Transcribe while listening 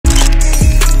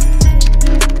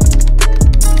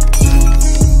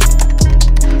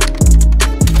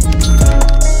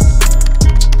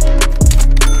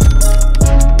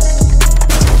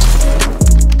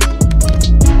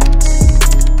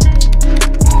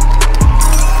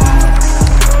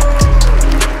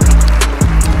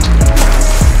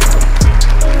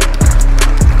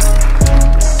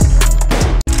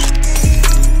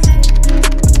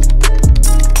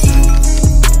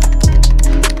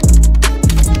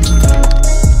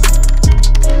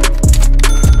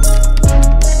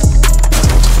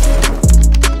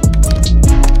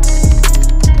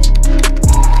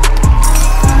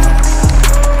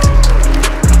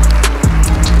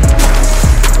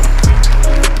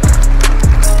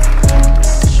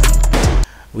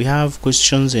we have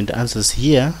questions and answers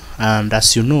here, and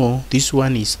as you know, this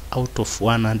one is out of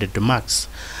 100 marks.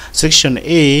 Section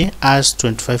A has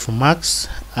 25 marks.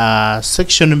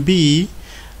 Section B,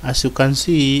 as you can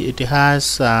see, it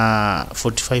has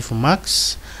 45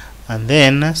 marks, and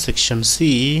then section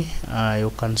C,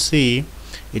 you can see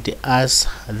it has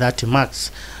 30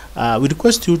 marks. We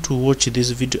request you to watch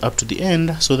this video up to the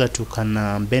end so that you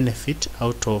can benefit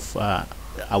out of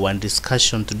our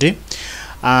discussion today.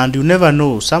 And you never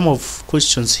know, some of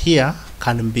questions here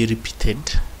can be repeated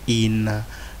in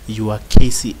your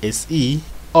KCSE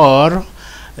or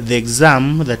the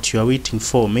exam that you are waiting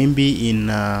for, maybe in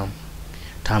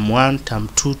term 1, term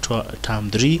 2,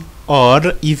 term 3,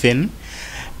 or even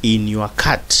in your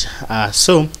CAT.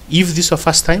 So if this is your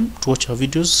first time to watch our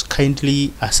videos,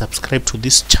 kindly subscribe to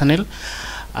this channel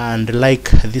and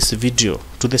like this video.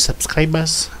 To the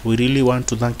subscribers, we really want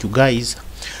to thank you guys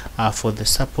for the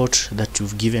support that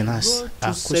you've given us.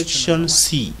 Section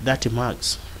C, 30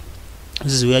 marks.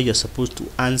 This is where you're supposed to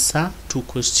answer 2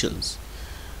 questions.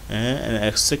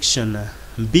 Section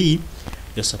B,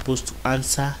 you're supposed to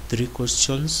answer 3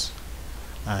 questions,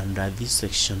 and this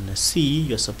section C,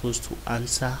 you're supposed to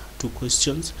answer 2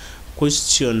 questions.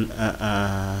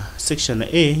 Section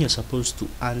A, you're supposed to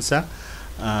answer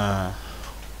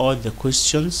all the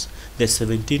questions, the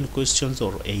 17 questions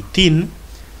or 18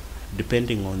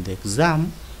 depending on the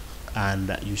exam,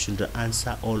 and you should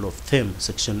answer all of them.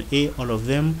 Section A, all of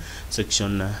them.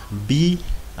 Section B,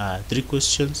 3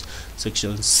 questions.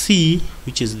 Section C,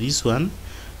 which is this one,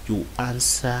 you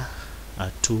answer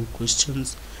 2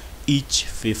 questions, each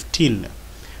 15.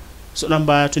 So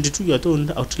number 22, you are told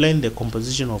to outline the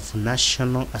composition of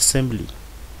National Assembly.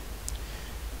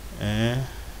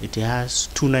 It has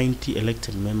 290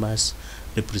 elected members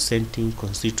representing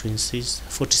constituencies,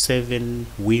 47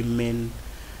 women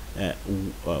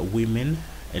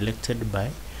elected by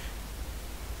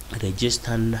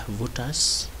registered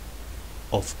voters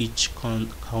of each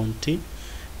county.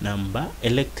 Number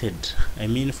elected, I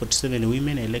mean 47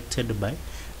 women elected by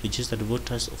registered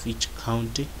voters of each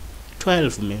county,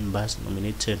 12 members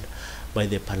nominated by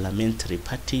the parliamentary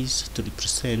parties to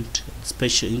represent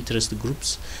special interest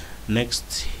groups.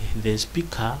 Next, the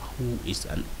speaker, who is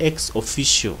an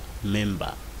ex-officio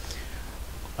member.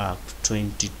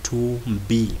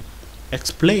 22B,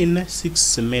 explain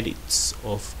 6 merits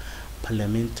of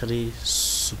parliamentary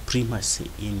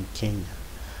supremacy in Kenya.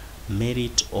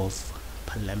 Merit of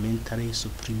parliamentary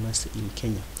supremacy in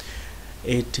Kenya: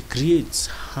 it creates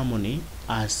harmony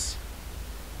as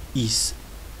is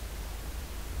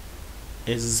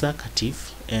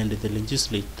executive and the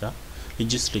legislature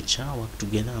work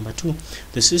together. Number 2,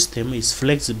 the system is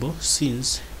flexible,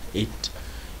 since it,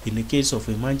 in the case of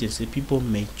emergency, people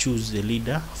may choose the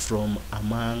leader from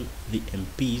among the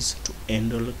MPs to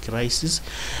handle crisis.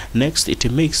 Next,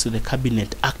 it makes the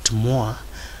cabinet act more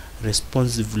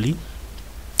responsively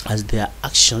as their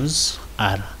actions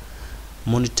are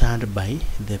monitored by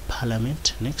the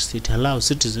parliament. Next, it allows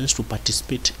citizens to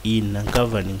participate in a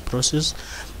governing process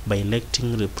by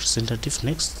electing representatives.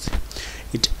 Next,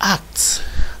 it acts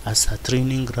as a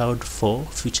training ground for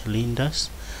future leaders.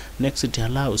 Next, it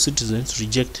allows citizens to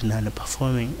reject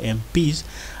non-performing MPs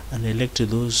and elect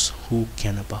those who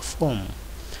can perform.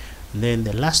 Then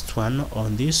the last one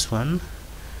on this one,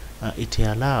 it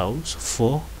allows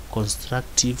for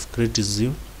constructive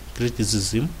criticism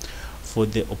for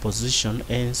the opposition,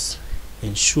 and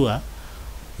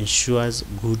ensures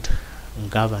good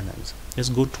governance. Let's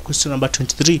go to question number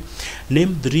 23.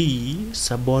 Name 3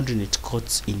 subordinate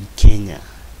courts in Kenya.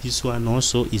 This one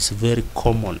also is very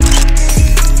common.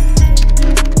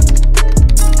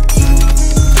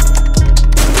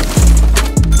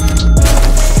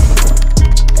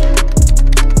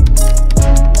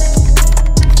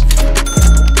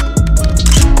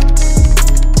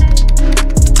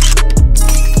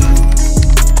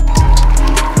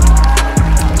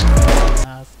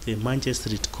 The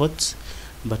magistrate courts,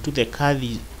 but to the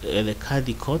Kadhi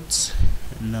courts.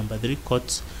 Number 3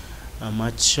 courts,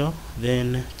 mature,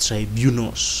 then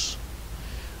tribunals.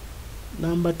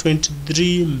 Number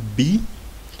 23B,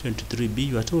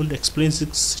 you are told to explain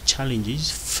 6 challenges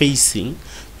facing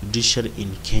judiciary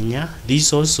in Kenya.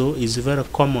 This also is very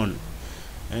common,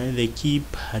 and they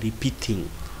keep repeating.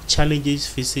 Challenges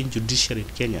facing judiciary in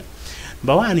Kenya.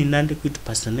 Number 1, inadequate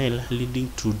personnel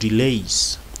leading to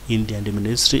delays in the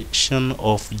administration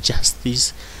of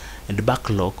justice and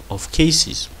backlog of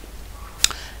cases.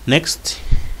 Next,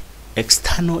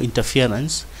 external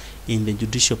interference in the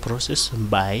judicial process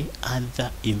by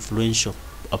other influential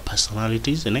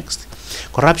personalities. Next,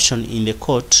 corruption in the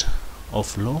court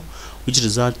of law, which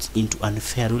results into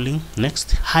unfair ruling.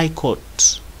 Next, high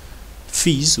court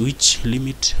fees which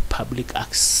limit public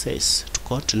access to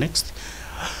court. Next,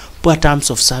 poor terms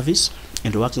of service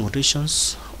and working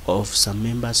conditions of some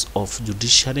members of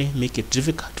judiciary make it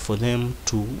difficult for them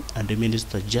to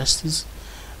administer justice.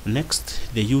 Next,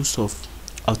 the use of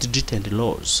outdated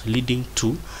laws leading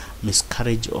to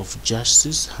miscarriage of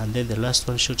justice. And then the last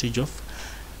one, shortage of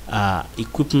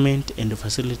equipment and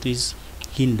facilities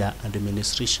hinder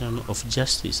administration of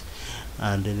justice.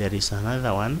 And there is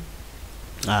another one,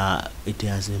 it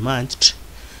has emerged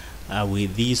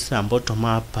with this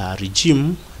bottom-up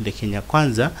regime, the Kenya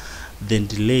Kwanza, the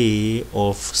delay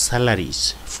of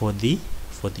salaries for the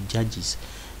judges.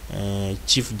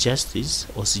 Chief Justice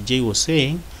OCJ was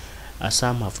saying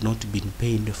some have not been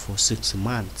paid for 6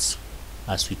 months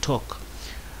as we talk.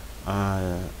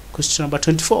 Question number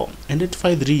 24,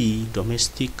 identify 3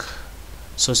 domestic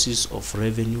sources of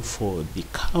revenue for the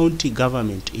county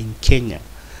government in Kenya.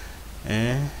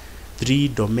 3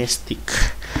 domestic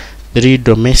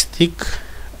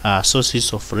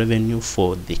sources of revenue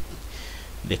for the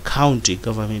county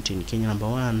government in Kenya. Number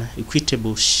 1,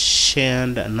 equitable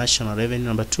shared national revenue.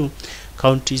 Number 2,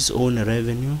 counties' own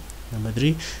revenue. Number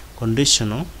 3,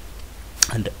 conditional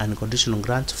and unconditional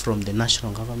grants from the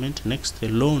national government. Next, the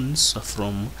loans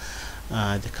from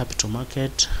the capital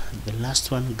market. The last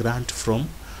one, grant from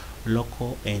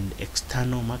local and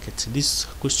external markets. This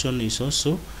question is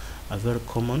also a very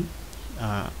common.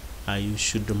 You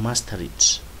should master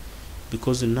it,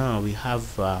 because now we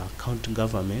have county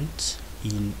government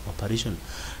in operation.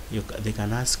 They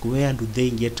can ask, where do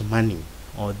they get money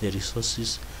or the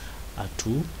resources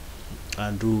to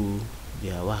do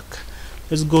their work?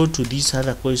 Let's go to this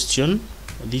other question.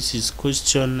 This is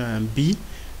question B,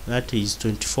 that is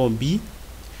 24B.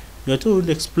 You are told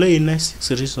to explain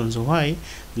 6 reasons why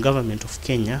the government of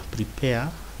Kenya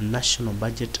prepare national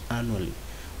budget annually.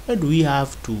 Why do we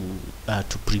have to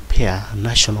prepare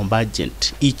national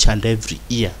budget each and every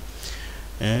year?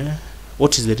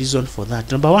 What is the reason for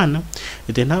that? Number 1,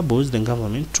 it enables the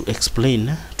government to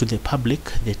explain to the public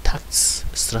the tax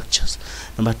structures.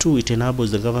 Number 2, it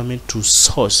enables the government to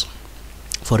source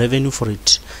for revenue for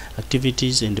its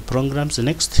activities and programs.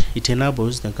 Next, it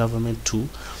enables the government to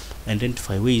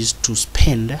identify ways to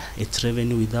spend its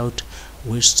revenue without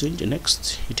wastage.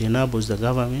 Next, it enables the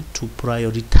government to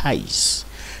prioritize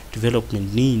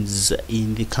development needs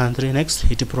in the country. Next,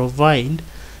 it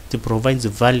provides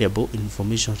valuable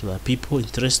information to the people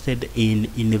interested in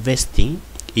investing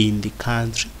in the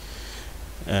country.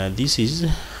 This is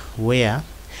where,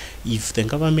 if the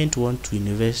government wants to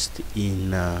invest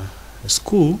in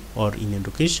school or in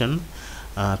education,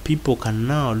 people can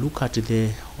now look at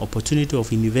the opportunity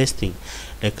of investing,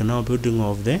 like now building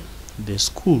of the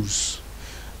schools,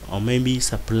 or maybe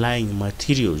supplying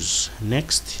materials.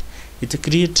 Next, it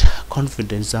creates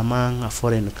confidence among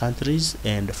foreign countries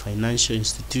and financial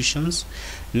institutions.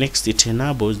 Next, it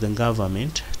enables the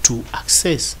government to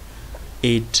assess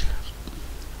its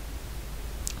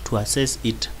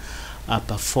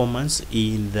performance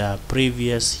in the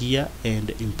previous year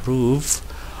and improve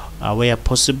where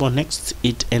possible. Next,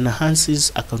 it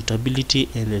enhances accountability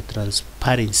and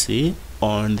transparency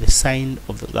on the side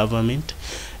of the government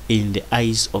in the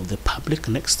eyes of the public.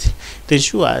 Next, it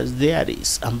ensures there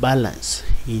is a balance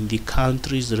in the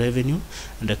country's revenue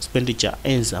and expenditure,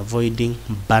 hence avoiding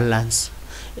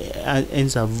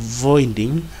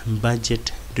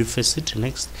budget deficit.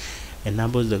 Next,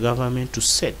 enables the government to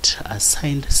set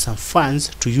aside some funds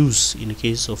to use in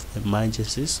case of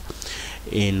emergencies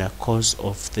in a course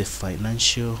of the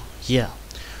financial year.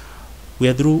 We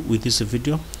are through with this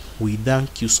video. We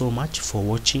thank you so much for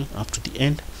watching up to the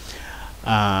end.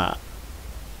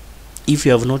 If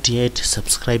you have not yet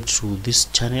subscribed to this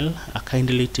channel,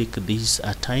 kindly take this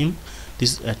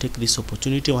take this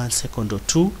opportunity, 1 second or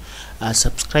 2,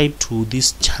 subscribe to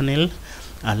this channel,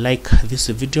 like this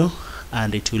video,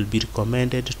 and it will be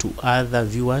recommended to other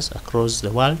viewers across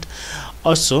the world.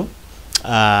 Also,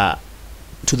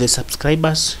 to the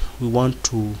subscribers, we want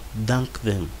to thank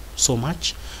them so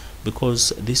much, because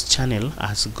this channel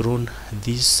has grown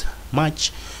this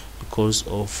much because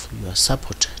of your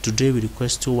support. Today we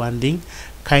request you one thing: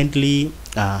 kindly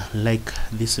like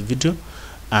this video,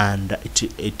 and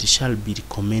it shall be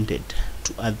recommended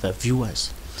to other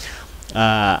viewers.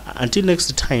 Until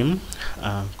next time,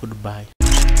 goodbye.